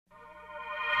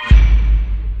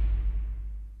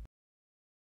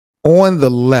On the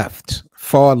left,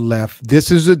 far left, this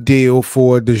is a deal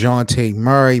for DeJounte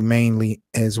Murray mainly,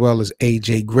 as well as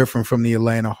AJ Griffin from the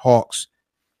Atlanta Hawks.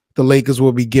 The Lakers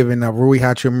will be giving up Rui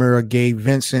Hachimura, Gabe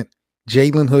Vincent,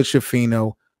 Jalen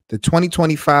Hood-Schifino, the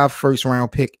 2025 first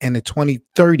round pick, and the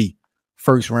 2030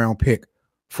 first round pick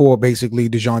for basically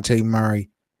DeJounte Murray,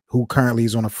 who currently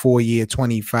is on a 4-year,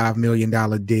 $25 million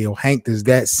deal. Hank, does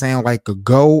that sound like a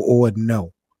go or a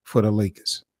no for the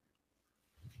Lakers?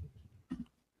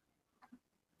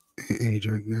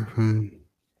 AJ Griffin.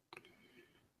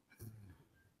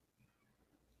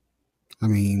 I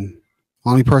mean,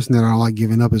 only person that I don't like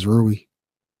giving up is Rui.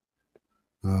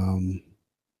 But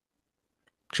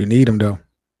you need him though.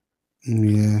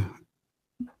 Yeah.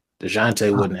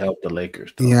 DeJounte wouldn't help the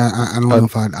Lakers. Though. Yeah, I don't know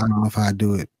if I don't know if I'd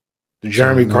do it. The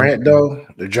Jeremy Grant though,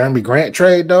 the Jeremy Grant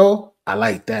trade though, I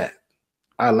like that.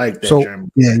 I like that. So Jeremy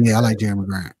yeah, I like Jeremy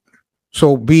Grant.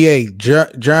 So BA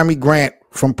Jeremy Grant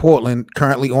from Portland,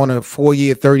 currently on a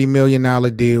 4-year, $30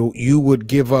 million deal. You would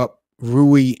give up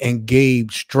Rui and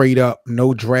Gabe straight up,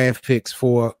 no draft picks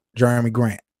for Jeremy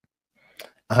Grant.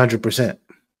 100%.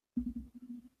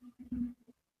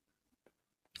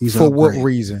 For what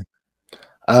reason?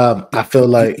 I feel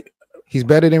like he's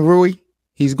better than Rui.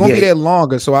 He's going to be there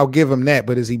longer, so I'll give him that.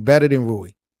 But is he better than Rui?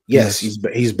 Yes, he's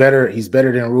better. He's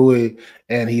better than Rui,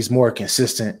 and he's more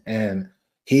consistent. And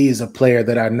he's a player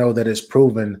that I know that is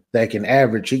proven that can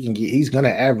average. He's going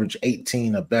to average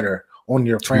 18 or better on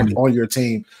your on your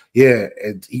team. Yeah,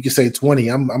 and you can say 20.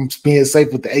 I'm being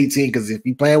safe with the 18 because if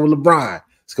you're playing with LeBron,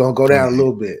 it's going to go down a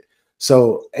little bit.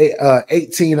 So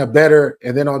 18 or better,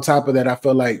 and then on top of that, I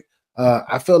feel like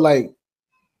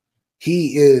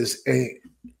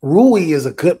Rui is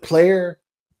a good player,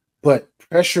 but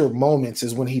pressure moments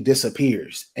is when he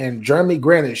disappears. And Jeremy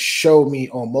Grant has showed me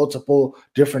on multiple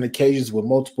different occasions with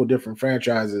multiple different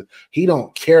franchises, he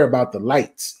don't care about the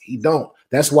lights. He don't.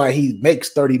 That's why he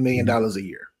makes $30 million a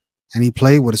year. And he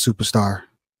played with a superstar.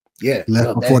 Yeah.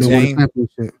 Left before they won the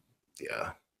championship.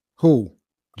 Yeah. Who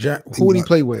did he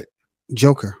play with?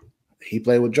 Joker. He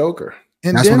played with Joker.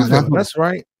 In Denver. That's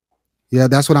right. Yeah,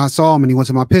 that's when I saw him, and he went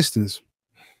to my Pistons.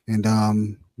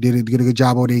 And did a good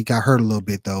job. Oh, they got hurt a little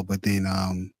bit though, but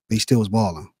then they still was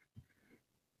balling.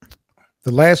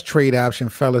 The last trade option,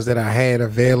 fellas, that I had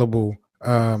available.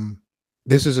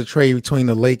 This is a trade between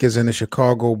the Lakers and the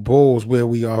Chicago Bulls, where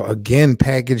we are again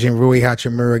packaging Rui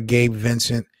Hachimura, Gabe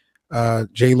Vincent,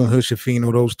 Jalen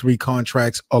Hood-Schifino, those 3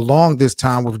 contracts, along this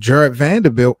time with Jared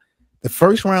Vanderbilt, the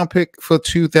first round pick for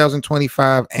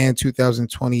 2025 and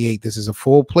 2028. This is a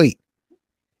full plate.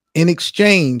 In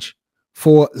exchange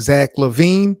for Zach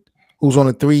LaVine, who's on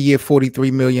a 3-year,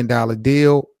 $43 million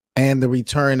deal, and the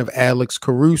return of Alex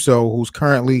Caruso, who's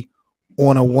currently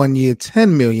on a 1-year,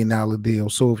 $10 million deal.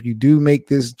 So if you do make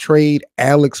this trade,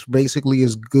 Alex basically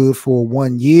is good for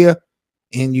 1 year,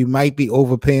 and you might be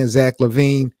overpaying Zach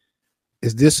LaVine.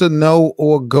 Is this a no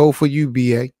or go for you,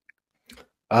 BA?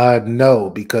 No,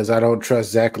 because I don't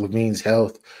trust Zach LaVine's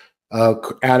health.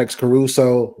 Alex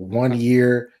Caruso, 1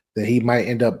 year that he might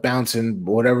end up bouncing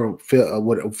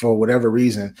for whatever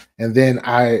reason, and then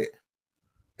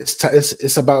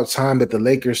it's about time that the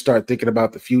Lakers start thinking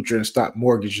about the future and stop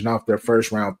mortgaging off their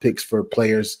first round picks for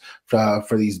players for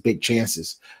these big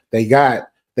chances.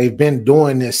 They've been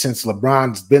doing this since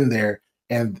LeBron's been there,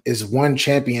 and it's one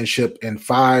championship in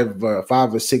 5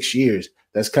 or 6 years.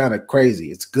 That's kind of crazy.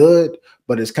 It's good,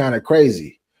 but it's kind of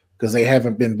crazy because they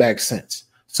haven't been back since.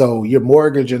 So you're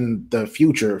mortgaging the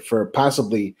future for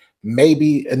possibly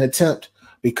maybe an attempt,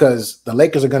 because the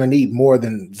Lakers are going to need more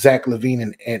than Zach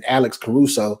LaVine and Alex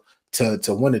Caruso to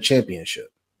win a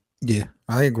championship. Yeah,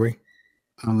 I agree.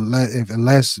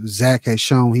 Unless Zach has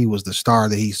shown he was the star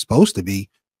that he's supposed to be,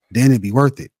 then it'd be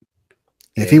worth it.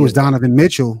 If he was Donovan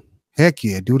Mitchell, heck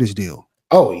yeah, do this deal.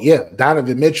 Oh, yeah.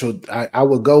 Donovan Mitchell. I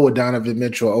would go with Donovan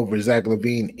Mitchell over Zach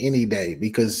LaVine any day,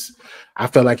 because I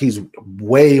feel like he's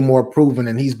way more proven,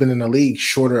 and he's been in the league a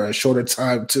shorter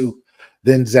time too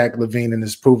than Zach LaVine, and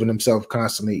has proven himself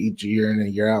constantly each year in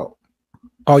and year out.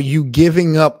 Are you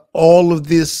giving up all of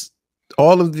these,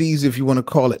 if you want to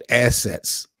call it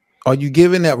assets? Are you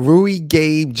giving up Rui,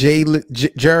 Gabe, Jared,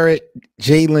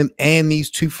 Jalen, and these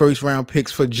 2 first-round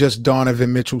picks for just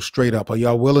Donovan Mitchell straight up? Are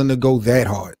y'all willing to go that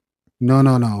hard? No.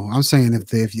 I'm saying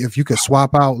if you could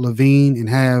swap out LaVine and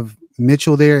have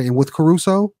Mitchell there and with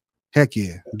Caruso, heck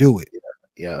yeah, do it.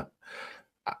 Yeah.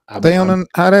 How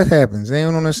that happens? They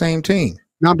ain't on the same team.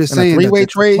 No, I'm just saying, 3-way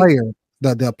trade player,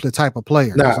 the type of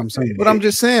player. That's what I'm saying. But I'm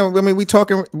just saying. I mean, we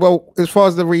talking. Well, as far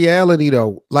as the reality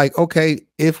though, like, okay,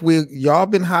 if y'all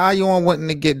been high on wanting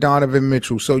to get Donovan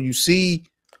Mitchell, so you see,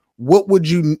 what would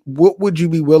you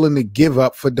be willing to give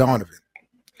up for Donovan?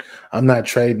 I'm not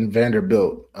trading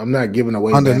Vanderbilt. I'm not giving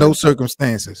away under no Vanderbilt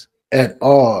circumstances. at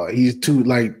all. He's too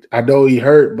I know he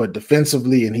hurt, but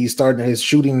defensively, and he's starting his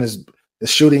shooting is the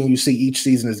shooting you see each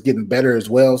season is getting better as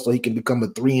well. So he can become a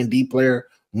 3-and-D player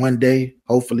one day,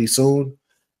 hopefully soon.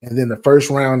 And then the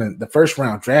first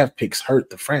round draft picks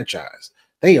hurt the franchise.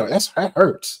 That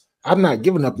hurts. I'm not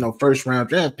giving up no first round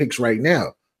draft picks right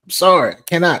now. I'm sorry, I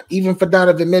cannot. Even for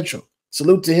Donovan Mitchell,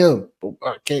 salute to him, but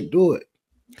I can't do it.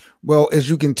 Well, as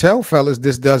you can tell, fellas,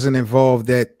 this doesn't involve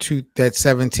that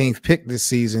 17th pick this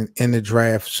season in the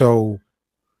draft. So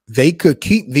they could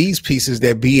keep these pieces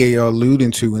that BA are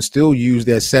alluding to and still use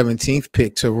that 17th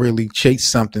pick to really chase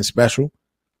something special.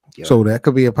 Yep. So that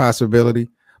could be a possibility.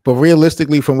 But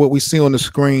realistically, from what we see on the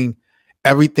screen,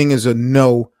 everything is a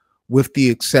no, with the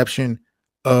exception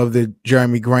of the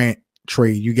Jeremy Grant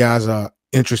trade. You guys are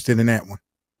interested in that one?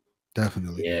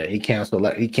 Definitely. Yeah, he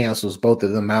cancels both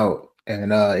of them out.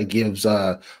 And it gives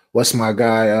what's my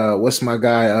guy?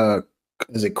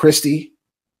 Is it Christie?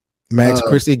 Max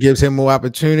Christie gives him more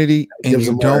opportunity, and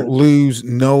you don't lose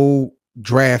no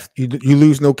draft. You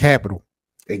lose no capital.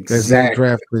 Exactly. No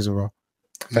draft reservoir.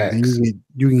 Facts.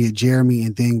 You can get Jeremy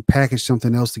and then package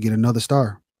something else to get another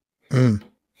star. I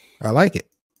like it.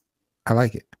 I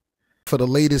like it. For the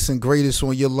latest and greatest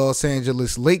on your Los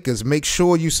Angeles Lakers, make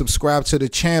sure you subscribe to the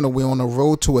channel. We're on the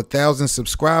road to 1,000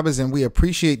 subscribers, and we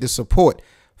appreciate the support.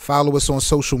 Follow us on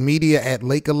social media at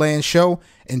Lakerland Show,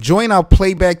 and join our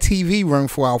Playback TV room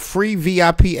for our free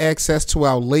VIP access to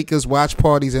our Lakers watch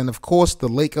parties and, of course, the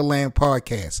Lakerland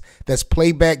podcast. That's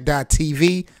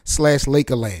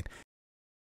playback.tv/Lakerland.